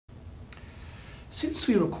Since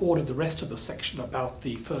we recorded the rest of the section about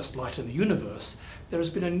the first light in the universe, there has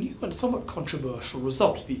been a new and somewhat controversial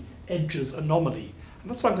result, the edges anomaly,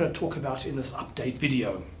 and that's what I'm going to talk about in this update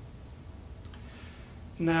video.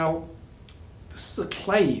 Now, this is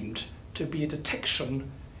claimed to be a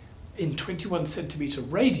detection in 21 centimeter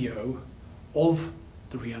radio of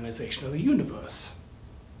the reionization of the universe.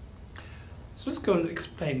 So let's go and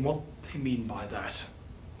explain what they mean by that.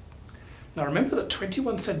 Now remember that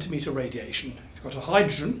 21 centimeter radiation, if you've got a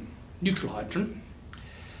hydrogen, neutral hydrogen,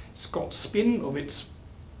 it's got spin of its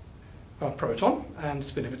proton and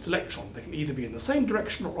spin of its electron. They can either be in the same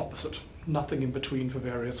direction or opposite, nothing in between for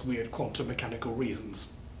various weird quantum mechanical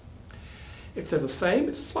reasons. If they're the same,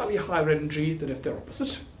 it's slightly higher energy than if they're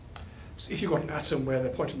opposite. So if you've got an atom where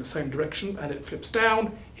they're pointing in the same direction and it flips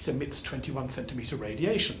down, it emits 21 centimeter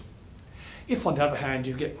radiation. If on the other hand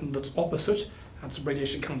you get one that's opposite and some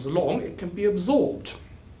radiation comes along, it can be absorbed.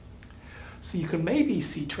 So you can maybe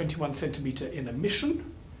see 21 centimeter in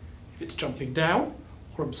emission if it's jumping down,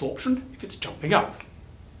 or absorption if it's jumping up.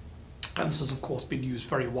 And this has of course been used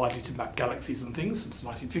very widely to map galaxies and things since the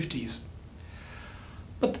 1950s.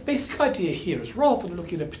 But the basic idea here is rather than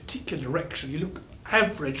looking in a particular direction, you look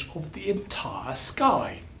average of the entire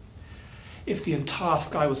sky. If the entire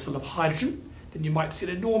sky was full of hydrogen, then you might see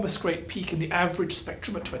an enormous great peak in the average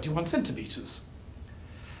spectrum at 21 centimeters.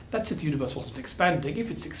 That's if the universe wasn't expanding.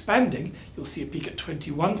 If it's expanding, you'll see a peak at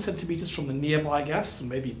 21 centimeters from the nearby gas, and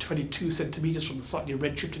maybe 22 centimeters from the slightly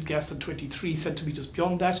redshifted gas, and 23 centimeters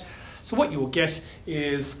beyond that. So what you'll get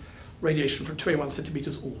is radiation from 21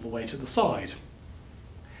 centimeters all the way to the side.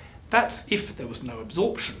 That's if there was no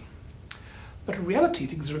absorption. But in reality,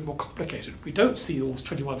 things are a bit more complicated. We don't see all this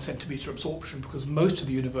 21 centimeter absorption because most of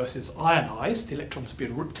the universe is ionized. The electrons have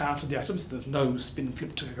been ripped out of the atoms, so there's no spin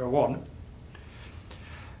flip to go on.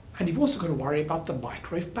 And you've also got to worry about the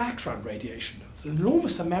microwave background radiation. There's an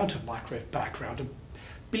enormous amount of microwave background, 1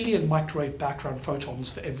 billion microwave background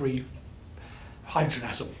photons for every hydrogen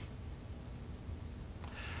atom.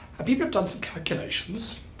 And people have done some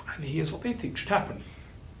calculations, and here's what they think should happen.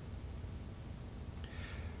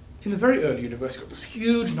 In the very early universe, you've got this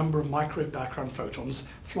huge number of microwave background photons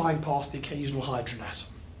flying past the occasional hydrogen atom.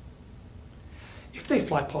 If they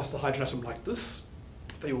fly past the hydrogen atom like this,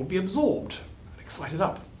 they will be absorbed and excited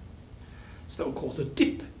up. So that will cause a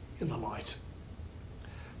dip in the light.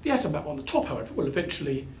 The atom on the top, however, will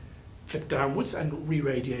eventually flip downwards and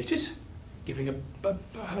re-radiate it, giving a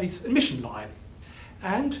emission line.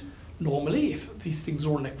 And normally, if these things are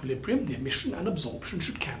all in equilibrium, the emission and absorption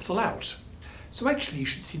should cancel out. So actually you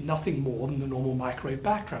should see nothing more than the normal microwave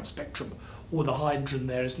background spectrum, or the hydrogen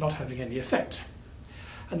there is not having any effect.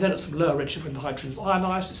 And then at some lower redshift when the hydrogen is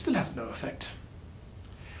ionized, it still has no effect.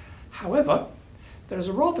 However, there is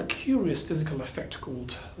a rather curious physical effect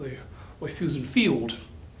called the Weythusen field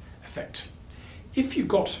effect. If you've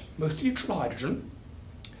got mostly neutral hydrogen,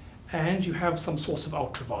 and you have some source of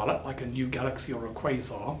ultraviolet, like a new galaxy or a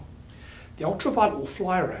quasar, the ultraviolet will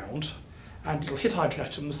fly around and it'll hit hydrogen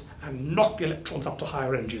atoms and knock the electrons up to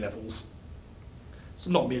higher energy levels. So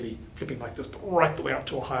not merely flipping like this, but right the way up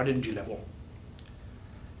to a higher energy level.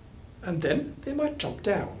 And then they might jump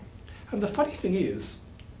down. And the funny thing is,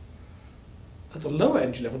 at the lower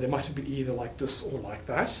energy level, they might have been either like this or like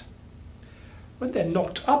that. When they're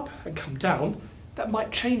knocked up and come down, that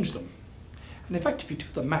might change them. And in fact, if you do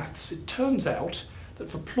the maths, it turns out that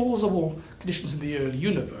for plausible conditions in the early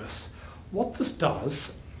universe, what this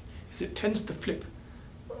does is it tends to flip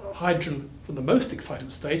hydrogen from the most excited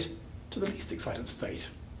state to the least excited state.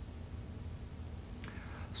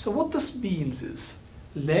 So what this means is,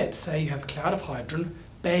 let's say you have a cloud of hydrogen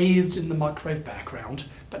bathed in the microwave background,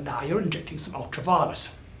 but now you're injecting some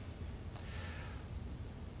ultraviolet.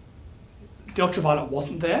 If the ultraviolet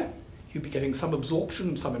wasn't there, you'd be getting some absorption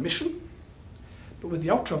and some emission. But with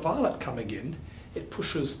the ultraviolet coming in, it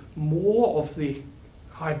pushes more of the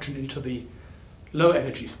hydrogen into the low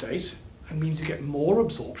energy state and means you get more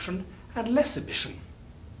absorption and less emission.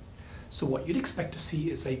 So what you'd expect to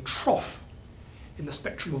see is a trough in the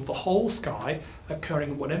spectrum of the whole sky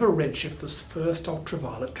occurring at whatever redshift this first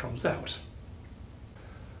ultraviolet comes out.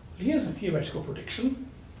 Here's a theoretical prediction.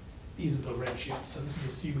 These are the redshifts, so this is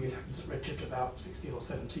assuming it happens at redshift about 16 or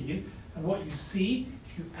 17. And what you see,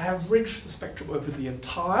 if you average the spectrum over the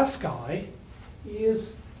entire sky,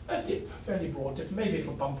 is a dip, a fairly broad dip, maybe a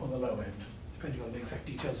little bump on the low end, depending on the exact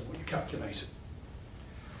details of what you calculate.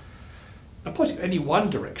 Now, pointing in any one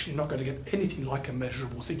direction, you're not going to get anything like a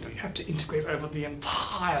measurable signal. You have to integrate over the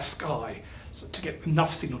entire sky to get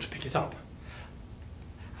enough signal to pick it up.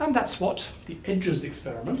 And that's what the EDGES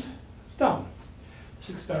experiment has done. This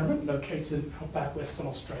experiment, located out back western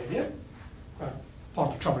Australia, Part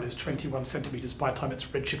of the trouble is 21 centimetres, by the time it's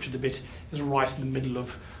redshifted a bit, is right in the middle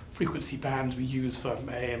of frequency bands we use for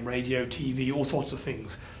AM radio, TV, all sorts of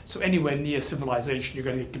things. So anywhere near civilization, you're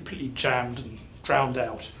going to get completely jammed and drowned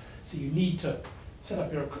out. So you need to set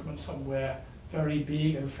up your equipment somewhere very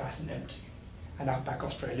big and flat and empty. And Outback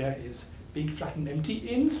Australia is big, flat and empty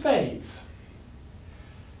in spades.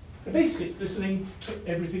 And basically it's listening to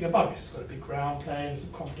everything above it. It's got a big ground plane,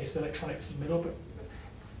 some complicated electronics in the middle, but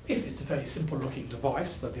basically it's a very simple looking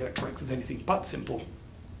device, though the electronics is anything but simple.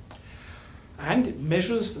 And it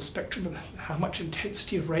measures the spectrum and how much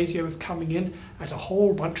intensity of radio is coming in at a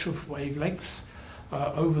whole bunch of wavelengths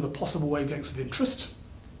over the possible wavelengths of interest.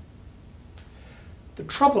 The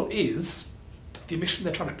trouble is that the emission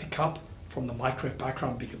they're trying to pick up from the microwave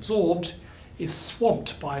background being absorbed is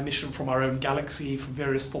swamped by emission from our own galaxy, from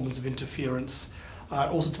various forms of interference,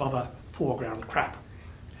 all sorts of other foreground crap.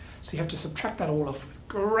 So you have to subtract that all off with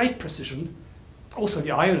great precision. Also,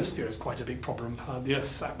 the ionosphere is quite a big problem. The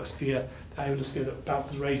Earth's atmosphere, the ionosphere that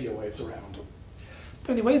bounces radio waves around.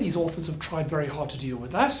 But anyway, these authors have tried very hard to deal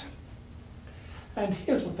with that. And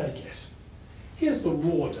here's what they get. Here's the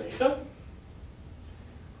raw data,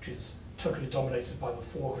 which is totally dominated by the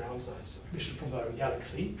foreground, so it's emission from their own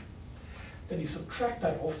galaxy. Then you subtract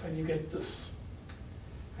that off and you get this.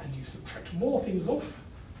 And you subtract more things off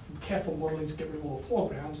from careful modelling to get rid of all the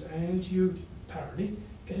foregrounds, and you apparently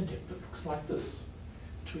get a dip that looks like this,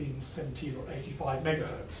 between 17 or 85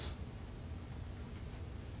 megahertz.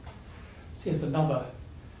 So here's another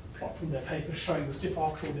plot from their paper showing this dip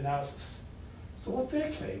after all the analysis. So what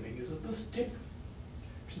they're claiming is that this dip,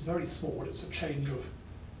 which is very small, it's a change of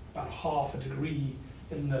about half a degree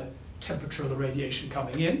in the temperature of the radiation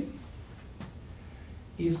coming in,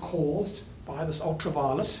 is caused by this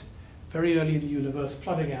ultraviolet very early in the universe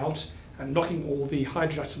flooding out and knocking all the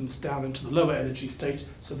hydrogen atoms down into the lower energy state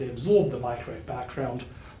so they absorb the microwave background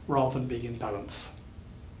rather than being in balance.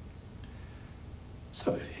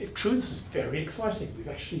 So if true, this is very exciting. We've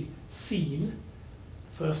actually seen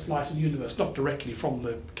first light in the universe, not directly from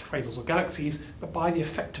the quasars or galaxies, but by the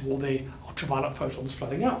effect of all the ultraviolet photons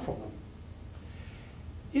flooding out from them.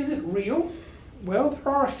 Is it real? Well,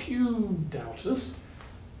 there are a few doubters.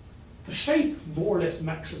 The shape more or less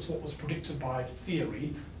matches what was predicted by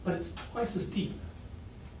theory, but it's twice as deep.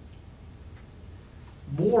 It's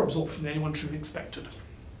more absorption than anyone should have expected.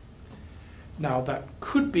 Now, that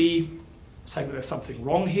could be saying that there's something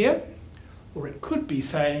wrong here, or it could be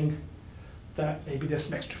saying that maybe there's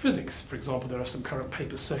some extra physics. For example, there are some current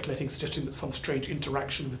papers circulating suggesting that some strange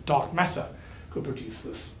interaction with dark matter could produce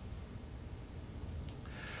this.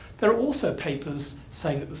 There are also papers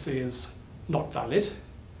saying that this is not valid.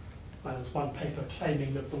 There's one paper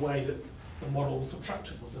claiming that the way that the model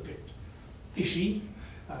subtracted was a bit fishy.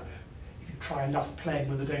 If you try enough playing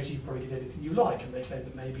with the data, you probably get anything you like, and they claim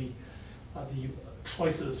that maybe the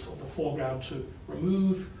choices of the foreground to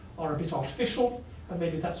remove are a bit artificial, and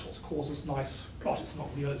maybe that's what's caused this nice plot. It's not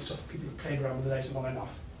real, it's just people who've played around with the data long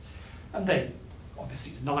enough. And they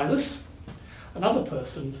obviously deny this. Another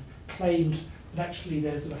person claimed that actually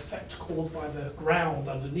there's an effect caused by the ground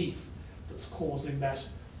underneath that's causing that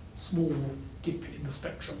small dip in the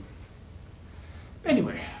spectrum.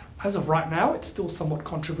 Anyway, as of right now, it's still somewhat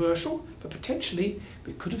controversial, but potentially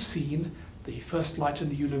we could have seen the first light in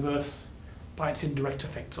the universe by its indirect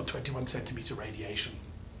effects on 21 centimetre radiation.